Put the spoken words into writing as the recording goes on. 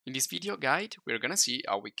In this video guide, we're going to see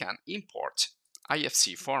how we can import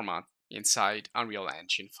IFC format inside Unreal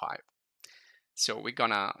Engine 5. So we're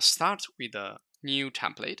going to start with a new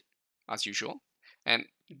template, as usual. And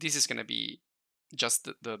this is going to be just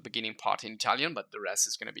the beginning part in Italian, but the rest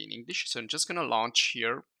is going to be in English. So I'm just going to launch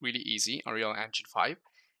here, really easy, Unreal Engine 5.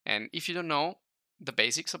 And if you don't know the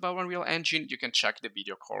basics about Unreal Engine, you can check the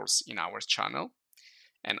video course in our channel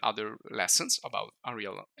and other lessons about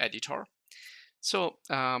Unreal Editor. So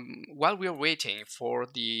while we are waiting for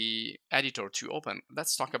the editor to open,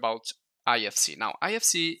 let's talk about IFC. Now,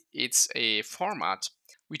 IFC is a format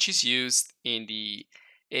which is used in the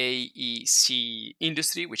AEC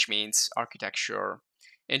industry, which means architecture,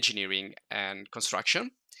 engineering, and construction.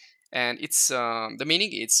 And it's the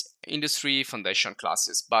meaning is industry foundation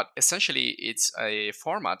classes, but essentially it's a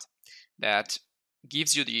format that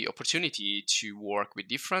gives you the opportunity to work with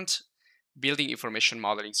different building information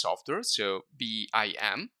modeling software, so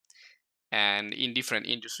BIM, and in different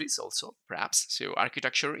industries also, perhaps. So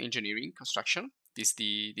architecture, engineering, construction. This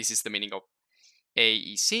is the meaning of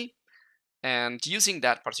AEC, and using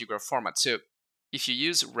that particular format. So if you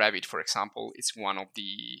use Revit, for example, it's one of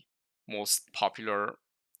the most popular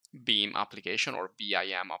BIM application or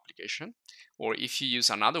BIM application. Or if you use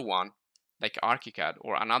another one like ArchiCAD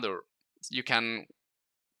or another, you can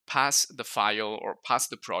pass the file or pass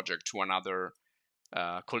the project to another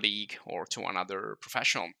colleague or to another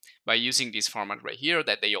professional by using this format right here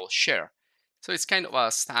that they all share. So it's kind of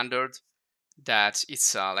a standard that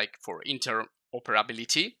it's like for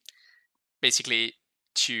interoperability, basically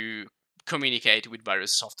to communicate with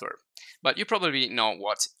various software. But you probably know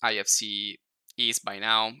what IFC is by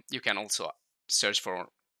now. You can also search for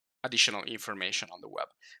additional information on the web.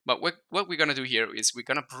 But what we're going to do here is we're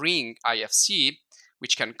going to bring IFC,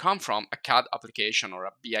 which can come from a CAD application or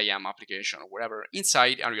a BIM application or whatever,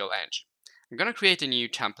 inside Unreal Engine. I'm going to create a new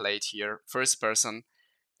template here, first person,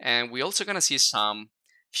 and we're also going to see some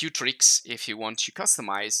few tricks if you want to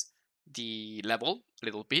customize the level a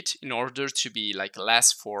little bit in order to be like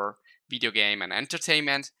less for video game and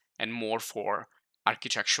entertainment and more for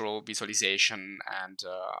architectural visualization and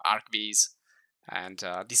ArcViz and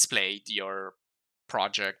display your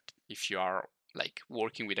project if you are like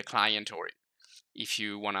working with a client or if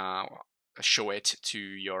you want to show it to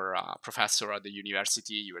your professor at the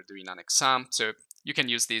university, you are doing an exam. So you can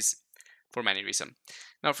use this for many reasons.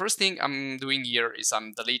 Now, first thing I'm doing here is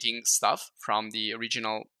I'm deleting stuff from the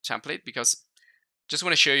original template because just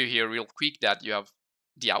want to show you here real quick that you have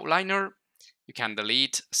the outliner. You can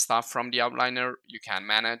delete stuff from the outliner. You can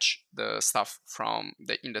manage the stuff from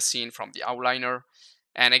in the scene from the outliner.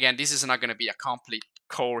 And again, this is not going to be a complete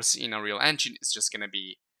course in Unreal Engine. It's just going to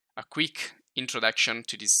be a quick introduction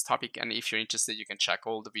to this topic. And if you're interested, you can check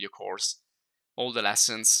all the video course, all the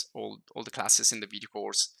lessons, all the classes in the video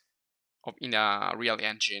course in a Real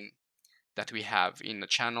Engine that we have in the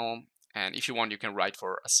channel. And if you want, you can write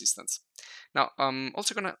for assistance. Now, I'm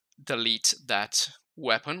also going to delete that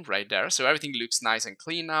weapon right there. So everything looks nice and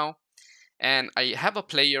clean now. And I have a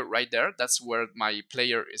player right there. That's where my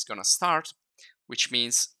player is going to start, which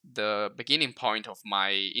means the beginning point of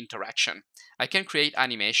my interaction. I can create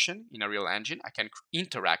animation in a Real Engine. I can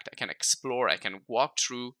interact, I can explore, I can walk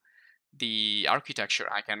through the architecture.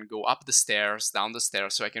 I can go up the stairs, down the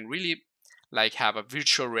stairs. So I can really like have a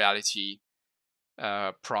virtual reality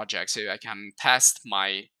project. So I can test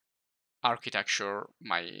my architecture,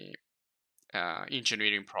 my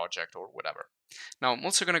engineering project or whatever. Now I'm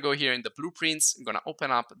also going to go here in the blueprints. I'm going to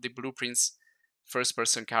open up the blueprints first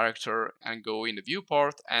person character and go in the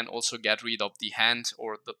viewport and also get rid of the hand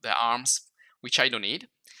or the arms, which I don't need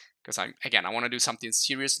because I want to do something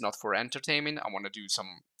serious, not for entertainment. I want to do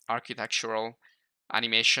some architectural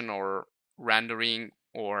animation or rendering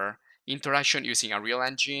or interaction using a Real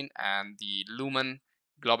Engine and the Lumen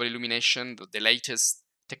global illumination, the latest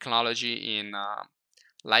technology in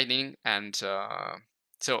lighting. And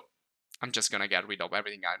so I'm just going to get rid of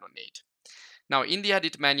everything I don't need. Now, in the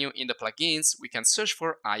edit menu in the plugins, we can search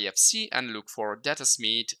for IFC and look for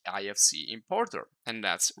Datasmith IFC importer. And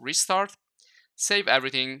that's restart, save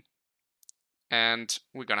everything, and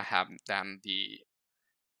we're going to have then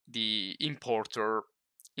the importer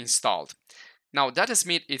installed. Now,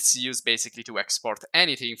 Datasmith is used basically to export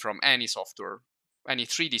anything from any software, any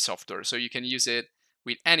 3D software. So you can use it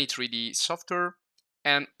with any 3D software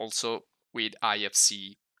and also with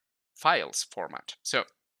IFC files format. So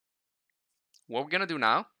what we're going to do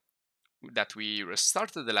now that we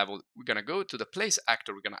restarted the level, we're going to go to the place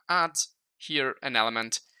actor. We're going to add here an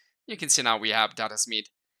element. You can see now we have Datasmith.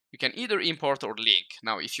 You can either import or link.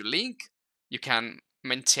 Now, if you link, you can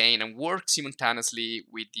maintain and work simultaneously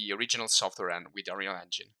with the original software and with Unreal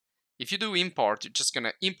Engine. if you do import, you're just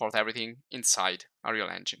gonna import everything inside Unreal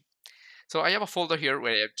Engine. So I have a folder here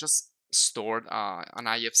where I've just stored an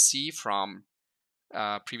IFC from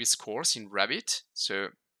previous course in Revit. So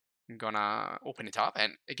I'm gonna open it up.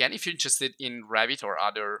 And again, if you're interested in Revit or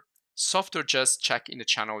other software, just check in the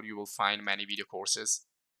channel. You will find many video courses.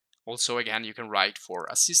 Also, again, you can write for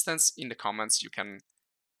assistance in the comments. You can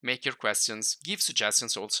make your questions, give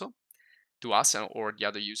suggestions also to us or the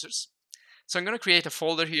other users. So I'm going to create a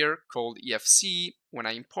folder here called EFC when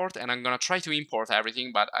I import, and I'm going to try to import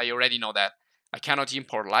everything, but I already know that I cannot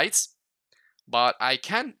import lights, but I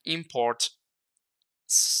can import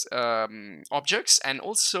objects and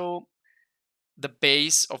also the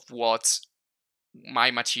base of what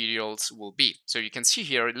my materials will be. So you can see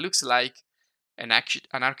here, it looks like an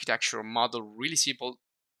architectural model, really simple.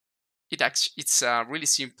 It's really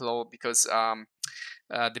simple because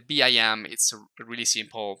the BIM, it's a really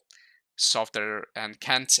simple software and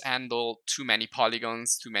can't handle too many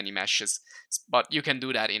polygons, too many meshes, but you can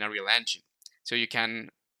do that in a real engine. So you can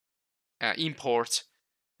import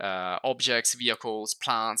objects, vehicles,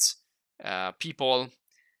 plants, people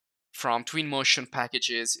from Twinmotion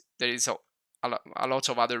packages. There is a lot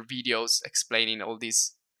of other videos explaining all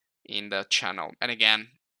this in the channel. And again,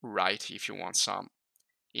 write if you want some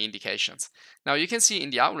indications. Now you can see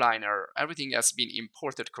in the outliner, everything has been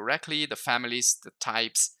imported correctly, the families, the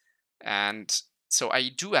types, and so I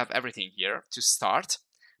do have everything here to start,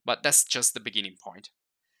 but that's just the beginning point.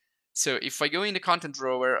 So if I go in the content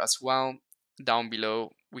drawer as well, down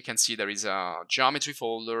below, we can see there is a geometry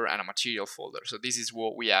folder and a material folder. So this is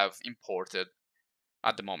what we have imported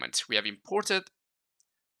at the moment. We have imported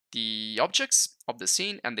the objects of the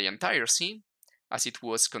scene and the entire scene as it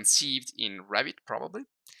was conceived in Revit probably,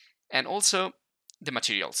 and also the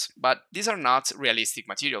materials. But these are not realistic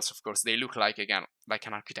materials, of course. They look like, again, like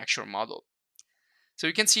an architectural model. So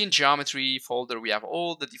you can see in geometry folder, we have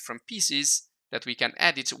all the different pieces that we can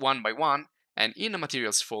edit one by one. And in the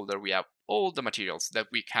materials folder, we have all the materials that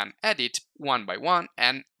we can edit one by one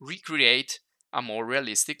and recreate a more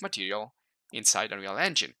realistic material inside Unreal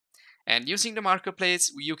Engine. And using the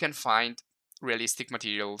marketplace, you can find realistic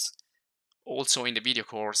materials also in the video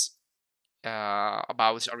course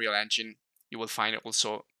about Unreal Engine. You will find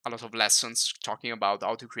also a lot of lessons talking about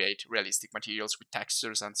how to create realistic materials with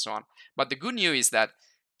textures and so on. But the good news is that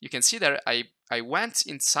you can see that I went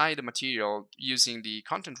inside the material using the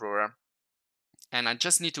content drawer, and I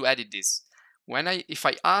just need to edit this. If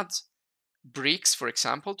I add bricks, for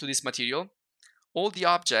example, to this material, all the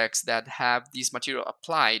objects that have this material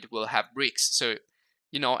applied will have bricks. So,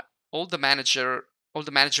 you know, all the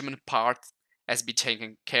management part has been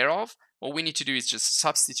taken care of. All we need to do is just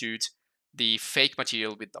substitute the fake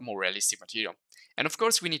material with a more realistic material. And of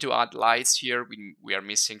course, we need to add lights here. We are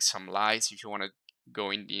missing some lights if you want to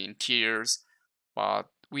go in the interiors, but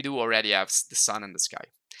we do already have the sun and the sky.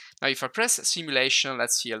 Now, if I press simulation,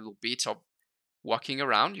 let's see a little bit of walking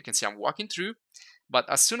around. You can see I'm walking through, but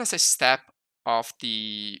as soon as I step off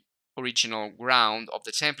the original ground of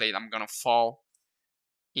the template, I'm gonna fall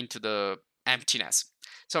into the emptiness.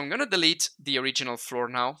 So I'm gonna delete the original floor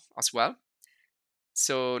now as well.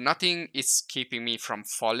 So nothing is keeping me from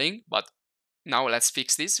falling, but now let's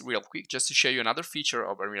fix this real quick just to show you another feature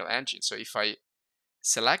of Unreal Engine. So if I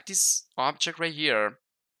select this object right here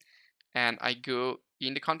and I go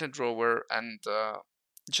in the content drawer and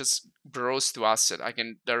just browse to asset, I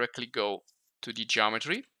can directly go to the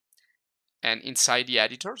geometry and inside the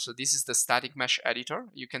editor. So this is the static mesh editor.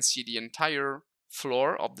 You can see the entire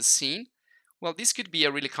floor of the scene. Well, this could be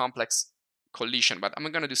a really complex collision, but I'm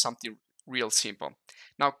going to do something real simple.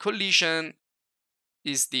 Now, collision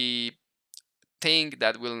is the thing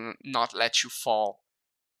that will not let you fall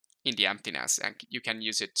in the emptiness, and you can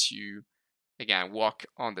use it to, again, walk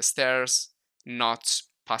on the stairs, not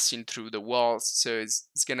passing through the walls. So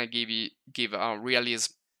it's going to give a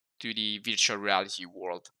realism to the virtual reality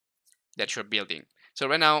world that you're building. So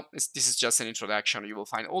right now, this is just an introduction. You will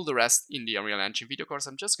find all the rest in the Unreal Engine video course.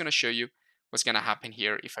 I'm just going to show you what's going to happen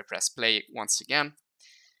here if I press play once again.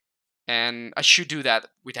 And I should do that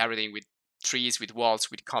with everything, with trees, with walls,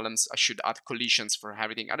 with columns. I should add collisions for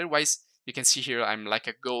everything. Otherwise, you can see here I'm like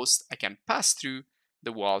a ghost. I can pass through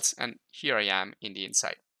the walls, and here I am in the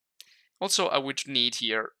inside. Also, I would need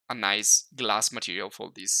here a nice glass material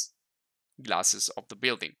for these glasses of the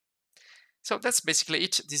building. So that's basically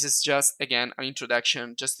it. This is just, again, an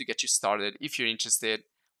introduction just to get you started. If you're interested,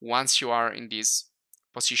 once you are in this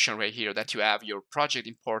position right here that you have your project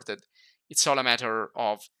imported, it's all a matter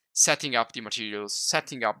of setting up the materials,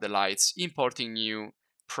 setting up the lights, importing new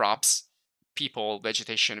props, people,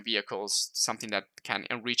 vegetation, vehicles, something that can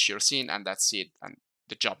enrich your scene, and that's it. And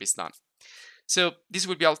the job is done. So this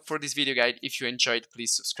will be all for this video guide. If you enjoyed,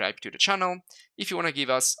 please subscribe to the channel. If you want to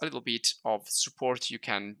give us a little bit of support, you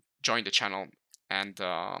can join the channel, and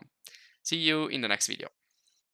see you in the next video.